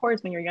know, of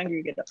course, when you're younger,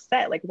 you get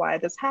upset. Like, why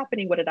is this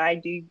happening? What did I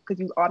do? Because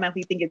you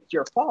automatically think it's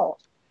your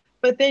fault.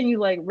 But then you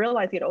like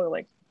realize you get older,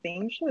 like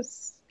things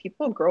just,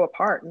 people grow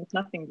apart and there's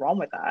nothing wrong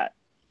with that.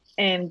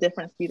 And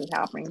different seasons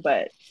happening.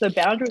 But the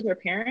boundaries with your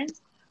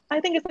parents, I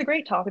think it's a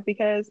great topic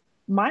because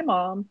my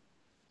mom,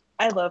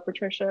 I love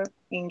Patricia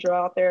Angel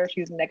out there.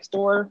 She's next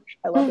door.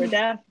 I love her to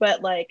death.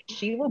 But like,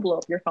 she will blow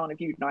up your phone if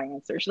you do not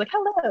answer. She's like,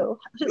 hello.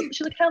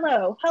 She's like,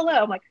 hello.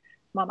 I'm like,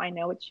 Mom, I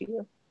know it's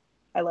you.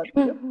 I love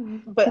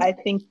you. But I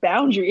think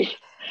boundaries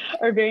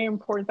are very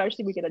important,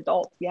 especially when we get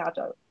adults. We have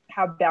to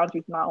have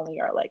boundaries, not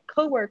only our like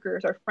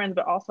coworkers or friends,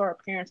 but also our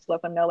parents, to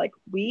let them know like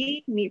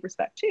we need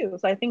respect too.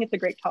 So I think it's a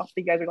great topic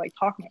you guys are like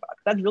talking about.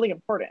 That's really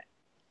important.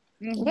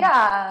 Mm-hmm.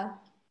 Yeah.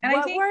 And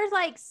what were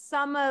like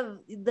some of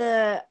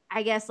the,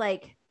 I guess,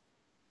 like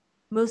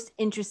most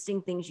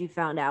interesting things you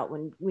found out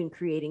when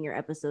creating your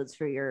episodes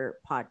for your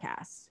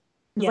podcast?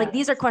 Yeah. Like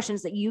these are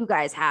questions that you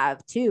guys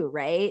have too,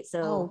 right?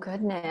 So oh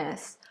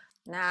goodness.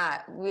 Nah,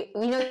 you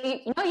know,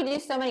 you do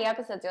so many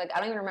episodes. You're like, I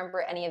don't even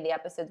remember any of the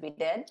episodes we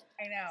did.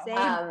 I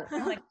know.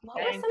 Same. Like, what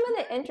were some of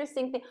the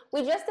interesting things?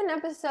 We just did an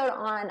episode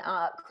on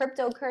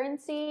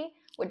cryptocurrency,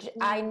 which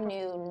I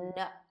knew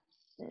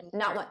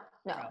not one.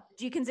 No.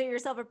 Do you consider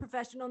yourself a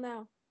professional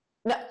now?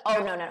 No.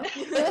 Oh no.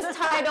 It was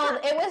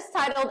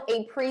titled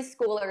A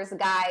Preschooler's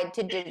Guide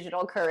to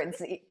Digital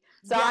Currency.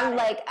 So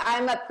yeah.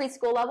 I'm at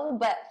preschool level,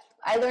 but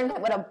I learned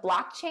what a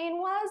blockchain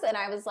was, and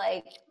I was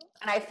like,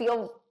 and I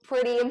feel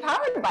pretty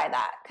empowered by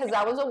that because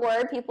that was a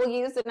word people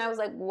used, and I was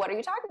like, what are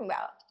you talking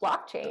about?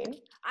 Blockchain.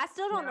 I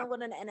still don't know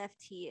what an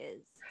NFT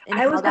is.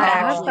 I was going to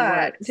ask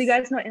that. Do you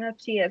guys know what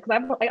NFT is?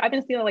 Because I've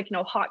been seeing like, you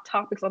know, hot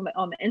topics on the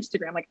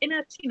Instagram, like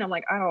NFT, and I'm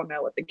like, I don't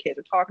know what the kids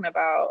are talking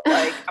about.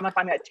 Like, I'm gonna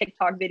find a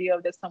TikTok video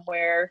of this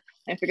somewhere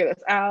and figure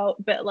this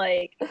out. But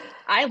like,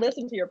 I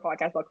listened to your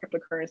podcast about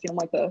cryptocurrency, and I'm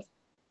like this.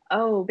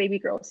 Oh, baby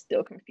girl's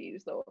still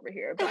confused over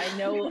here, but I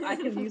know I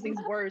can use these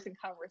words in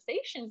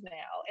conversations now.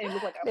 And it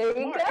was like, there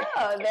you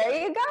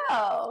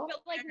go. But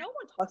like, no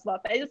one talks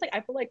about that. It's just like,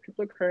 I feel like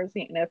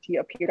cryptocurrency and NFT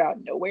appeared out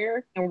of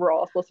nowhere, and we're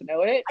all supposed to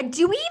know it.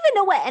 Do we even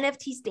know what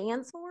NFT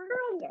stands for?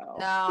 Girl,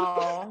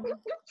 no.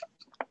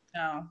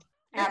 No.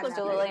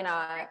 Absolutely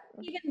not. I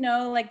didn't even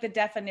know like the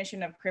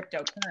definition of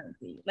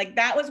cryptocurrency. Like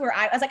that was where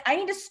I was like, I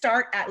need to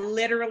start at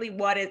literally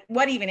what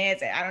even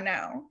is it? I don't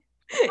know.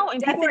 Oh,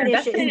 and people are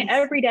investing in it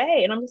every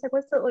day, and I'm just like,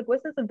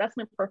 what's this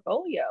investment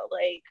portfolio?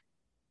 Like,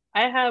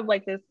 I have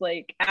like this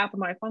like app on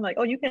my phone, like,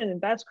 oh, you can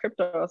invest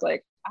crypto. I was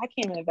like, I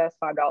can't even invest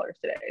 $5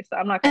 today, so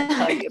I'm not gonna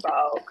tell you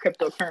about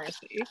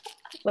cryptocurrency.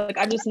 Like,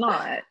 I'm just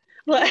not.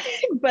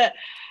 But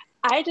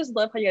I just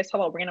love how you guys talk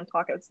about random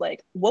topics.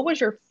 Like, what was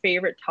your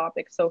favorite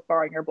topic so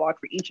far in your blog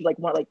for each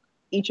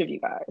of you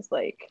guys,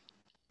 like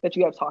that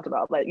you have talked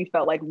about that you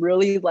felt like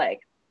really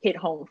like hit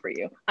home for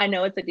you? I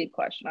know it's a deep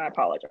question. I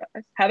apologize.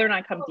 Heather and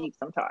I come deep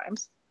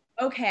sometimes.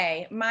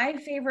 Okay. My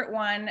favorite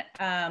one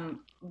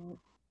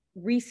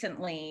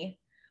recently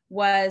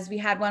was, we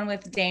had one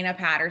with Dana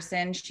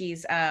Patterson.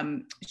 She's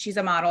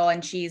a model,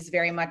 and she's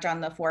very much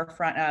on the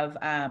forefront of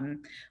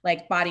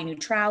like body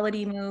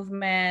neutrality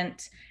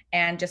movement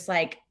and just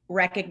like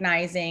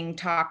recognizing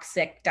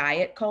toxic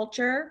diet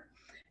culture.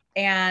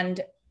 And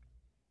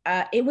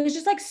it was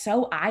just like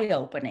so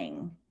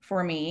eye-opening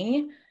for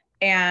me.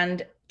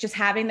 And just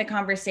having the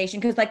conversation,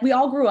 because like we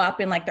all grew up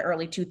in like the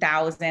early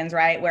 2000s,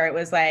 right? Where it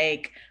was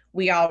like,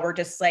 we all were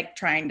just like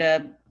trying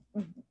to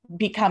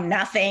become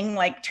nothing,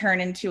 like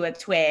turn into a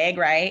twig,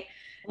 right?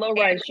 Low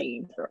rise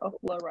jeans, girl.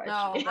 Low rise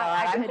Oh jeans.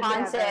 God, I I'm could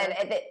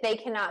haunted. They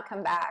cannot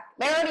come back.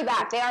 They're already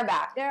back. They are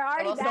back. They're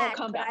already will still back,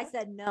 come but back. I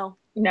said no.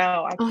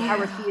 No, I can't. I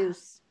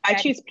refuse. I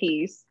choose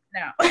peace.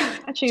 No.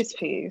 I choose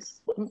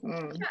peace.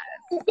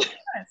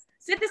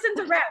 Citizens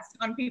arrest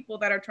on people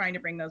that are trying to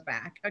bring those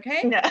back.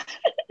 Okay. Yeah.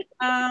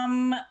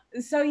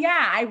 So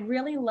yeah, I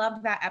really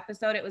loved that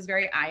episode. It was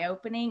very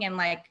eye-opening and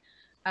like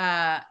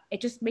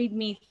it just made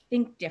me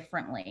think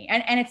differently.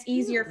 And it's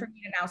easier for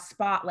me to now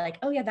spot like,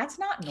 oh yeah, that's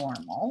not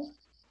normal.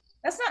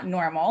 That's not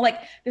normal.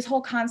 Like this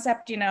whole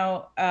concept, you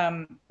know,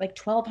 like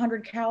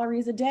 1,200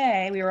 calories a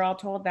day. We were all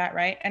told that,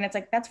 right? And it's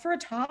like, that's for a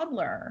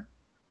toddler.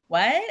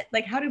 What?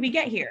 Like, how did we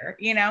get here?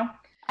 You know?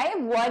 I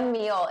have one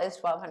meal is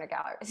 1,200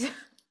 calories,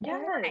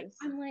 Yes.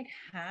 I'm like,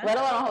 huh? let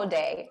alone a whole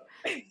day.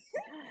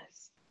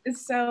 Yes.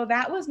 So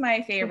that was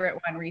my favorite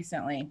one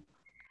recently.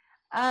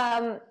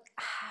 I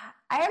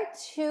have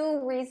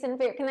two recent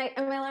favorite.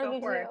 Am I allowed Go to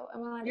do for it. two?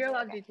 Am I allowed to You're do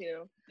allowed okay. to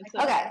too.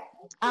 Okay.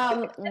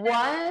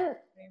 One.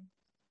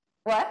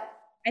 What?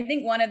 I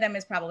think one of them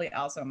is probably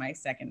also my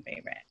second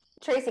favorite.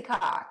 Tracy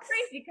Cox.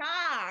 Tracy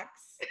Cox.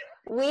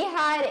 We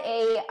had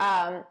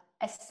a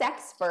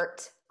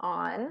sexpert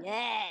on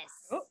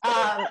Yes.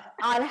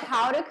 on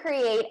how to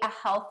create a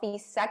healthy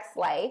sex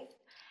life,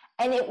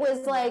 and it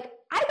was like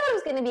I thought it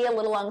was going to be a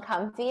little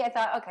uncomfy. I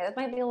thought, okay, that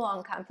might be a little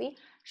uncomfy.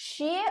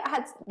 She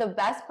had the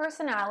best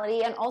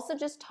personality and also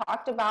just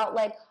talked about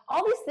like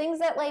all these things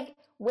that like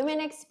women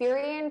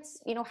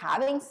experience, you know,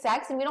 having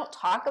sex and we don't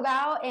talk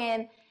about.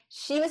 And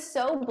she was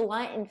so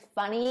blunt and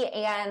funny,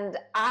 and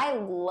I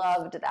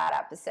loved that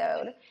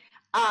episode.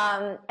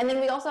 And then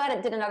we also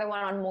did another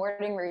one on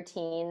morning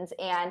routines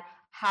and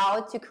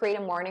how to create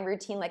a morning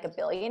routine like a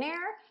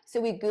billionaire. So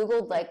we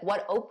Googled like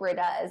what Oprah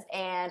does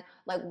and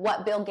like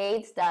what Bill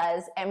Gates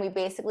does. And we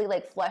basically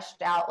like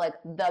fleshed out like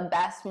the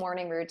best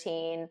morning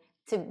routine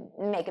to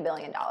make $1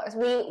 billion.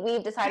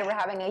 We've decided we're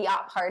having a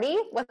yacht party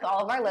with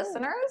all of our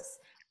listeners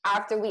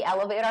after we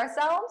elevate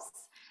ourselves.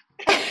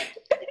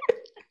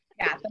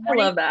 Yeah. I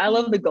love that. I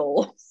love the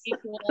goals.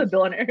 The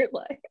billionaire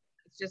life.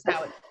 It's just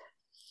how it's.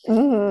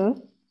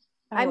 Mm-hmm.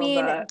 I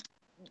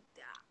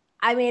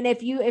mean,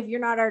 if you're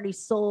not already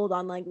sold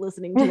on like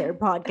listening to their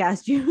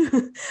podcast,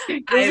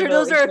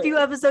 those are a few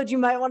episodes you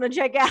might want to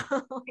check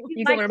out.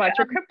 You can learn about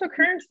your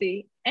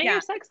cryptocurrency and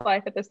your sex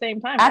life at the same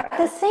time. At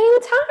the same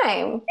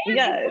time.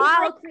 Yes.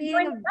 While Creating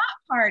creating rap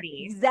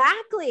parties.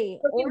 exactly.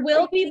 We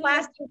will be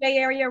blasting Bay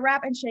Area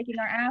rap and shaking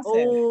our asses.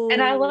 Oh. And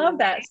I love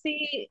that.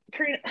 See,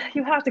 Karina,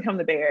 you have to come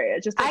to Bay Area.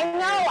 I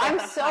know. I'm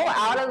so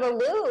out of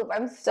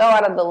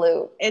the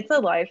loop. It's a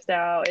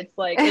lifestyle. It's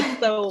like, it's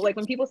so like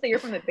when people say you're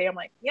from the Bay, I'm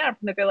like, yeah, I'm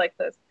from the Bay like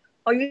this.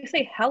 Oh, you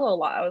say hello a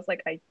lot. I was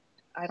like,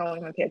 I don't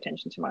even pay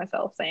attention to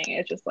myself saying it.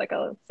 It's just like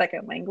a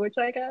second language,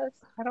 I guess.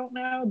 I don't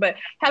know. But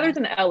Heather's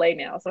in LA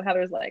now. So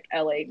Heather's like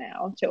LA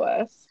now to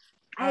us.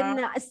 And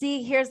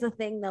see, here's the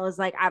thing though, is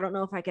like, I don't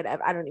know if I could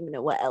ever, I don't even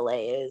know what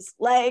LA is.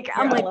 Like,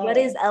 I'm like, LA. what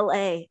is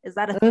LA? Is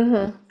that a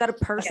Mm-hmm. is that a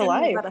person?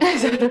 life.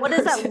 Is that a thing? What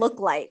does that look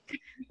like?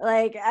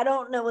 Like, I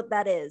don't know what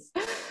that is.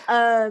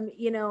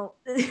 You know,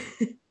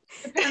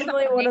 it's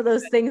really one of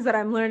those things that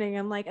I'm learning.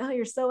 I'm like, oh,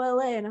 you're so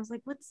LA. And I was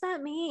like, what's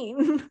that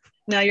mean?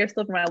 No, you're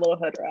still my little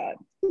hood rat.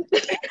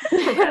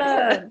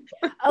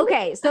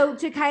 Okay, so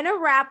to kind of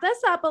wrap this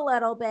up a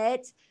little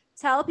bit,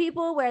 tell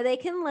people where they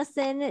can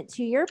listen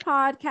to your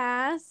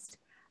podcast.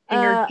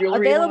 And your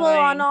jewelry available line,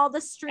 on all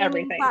the streaming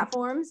everything.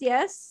 platforms.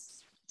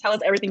 Yes. Tell us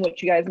everything what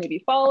you guys need to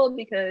be followed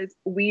because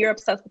we are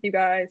obsessed with you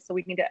guys. So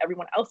we can get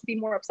everyone else to be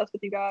more obsessed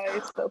with you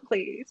guys. So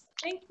please.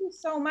 Thank you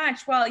so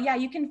much. Well, yeah,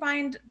 you can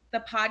find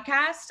the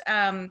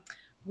podcast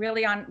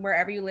really on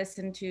wherever you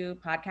listen to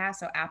podcasts.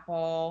 So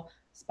Apple,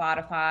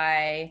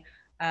 Spotify,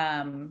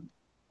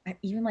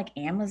 even like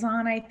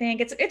Amazon, I think.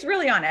 It's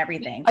really on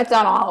everything. It's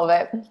on all of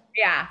it.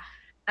 Yeah.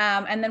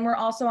 And then we're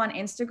also on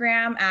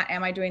Instagram at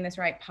Am I Doing This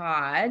Right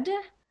Pod.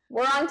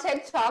 We're on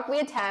TikTok. We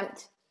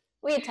attempt.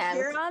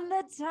 You're on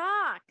the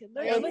talk.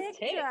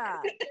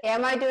 TikTok.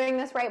 Am I Doing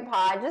This Right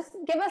pod? Just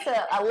give us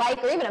a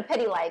like or even a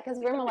pity like because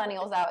we're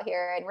millennials out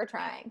here and we're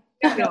trying.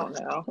 I don't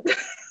know.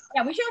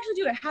 Yeah, we should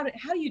actually do it. How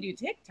do you do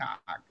TikTok?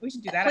 We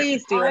should do that.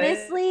 Please do it.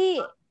 Honestly,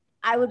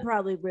 I would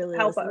probably really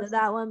Help listen us. to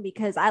that one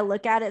because I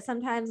look at it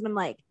sometimes and I'm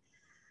like,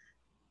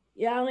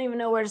 yeah, I don't even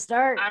know where to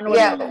start. I don't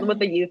know what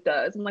the youth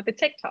does. I'm like the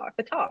TikTok,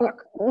 the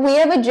talk. We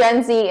have a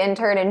Gen Z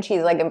intern and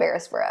she's like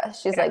embarrassed for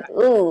us. She's like,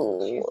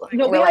 ooh.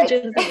 No, we We're have like,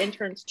 Gen Z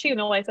interns too.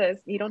 No, like says,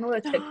 you don't know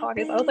what a TikTok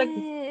is? I was like,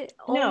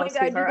 oh no, my God, you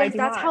sweetheart, I guys, do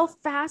that's not. how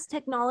fast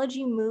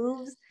technology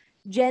moves.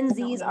 Gen don't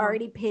Z is know.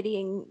 already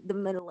pitying the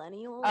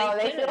millennials. Oh,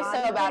 they feel Not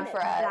so bad even for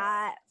us.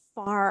 That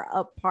far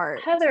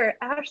apart. Heather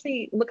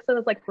Ashley looks at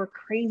us like we're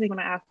crazy when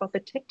I ask about the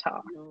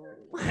TikTok.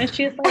 And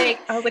she's like,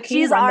 I was like, can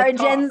you she's run our the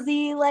talk? Gen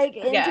Z like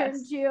intern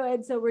Yes. too.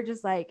 And so we're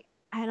just like,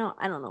 I don't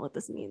know what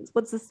this means.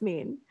 What's this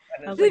mean?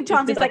 I was I think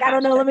Chauncey's like, I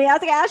don't know. Let me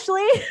ask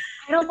Ashley.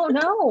 I don't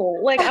know.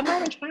 Like, I'm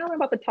not even trying to learn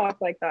about the talk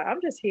like that. I'm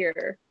just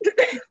here.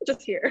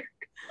 Just here.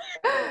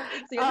 So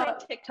you're on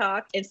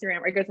TikTok,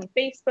 Instagram, or you guys on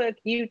Facebook,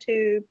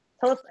 YouTube.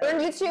 Tell us. We're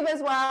on YouTube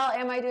as well.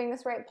 Am I Doing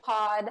This Right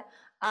pod?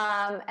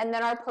 And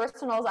then our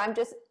personals, I'm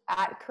just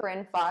at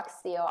Corinne Fox,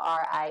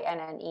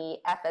 CORINNE,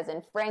 F as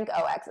in Frank,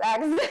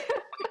 OXX.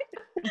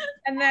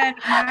 And then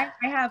I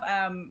have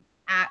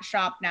at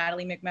Shop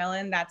Natalie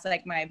McMillan. That's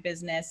like my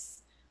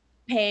business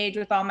page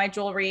with all my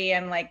jewelry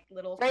and like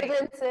little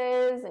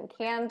fragrances and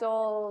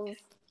candles.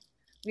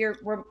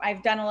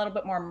 I've done a little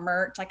bit more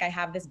merch. Like I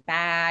have this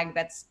bag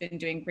that's been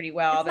doing pretty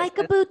well. It's like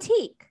a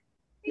boutique.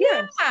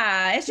 Yeah,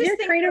 it's just your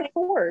creative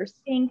force.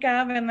 Think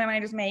of, and then I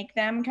just make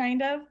them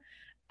kind of.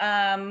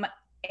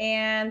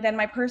 And then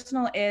my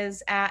personal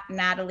is at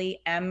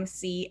Natalie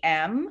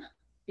MCM,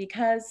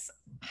 because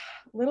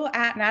little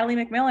at Natalie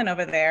McMillan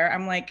over there.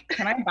 I'm like,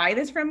 can I buy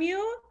this from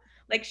you?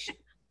 Like,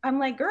 I'm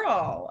like,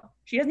 girl,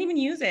 she doesn't even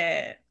use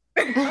it.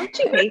 Don't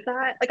you hate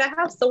that? Like I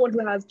have someone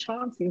who has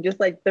Chauncey, just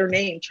like their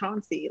name,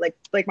 Chauncey,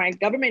 like my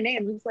government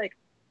name. It's like,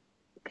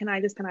 can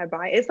I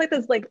buy it? It's like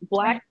this like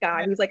black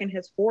guy who's like in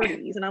his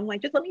 40s, and I'm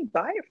like, just let me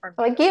buy it from him.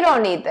 Like, you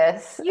don't need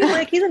this.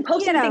 Like he's been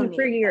posting things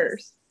for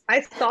years.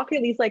 I stalk it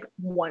at least like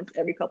once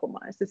every couple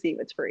months to see if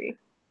it's free.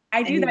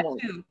 I do that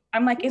too.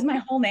 I'm like, is my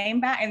whole name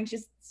back? And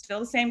just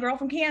still the same girl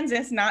from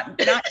Kansas, not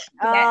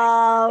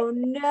Oh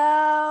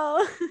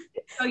no.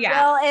 So yeah.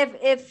 Well,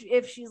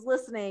 if she's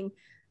listening,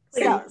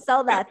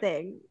 sell that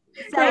thing.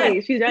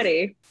 She's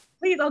ready.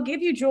 Please, I'll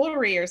give you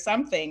jewelry or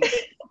something.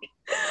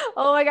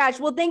 Oh my gosh.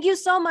 Well, thank you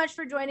so much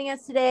for joining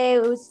us today.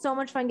 It was so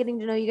much fun getting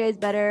to know you guys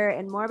better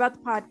and more about the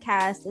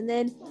podcast, and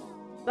then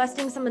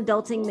busting some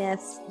adulting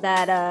myths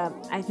that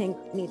I think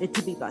needed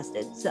to be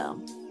busted.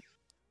 So,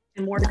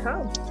 And more to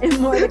come. And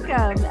more to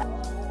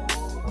come.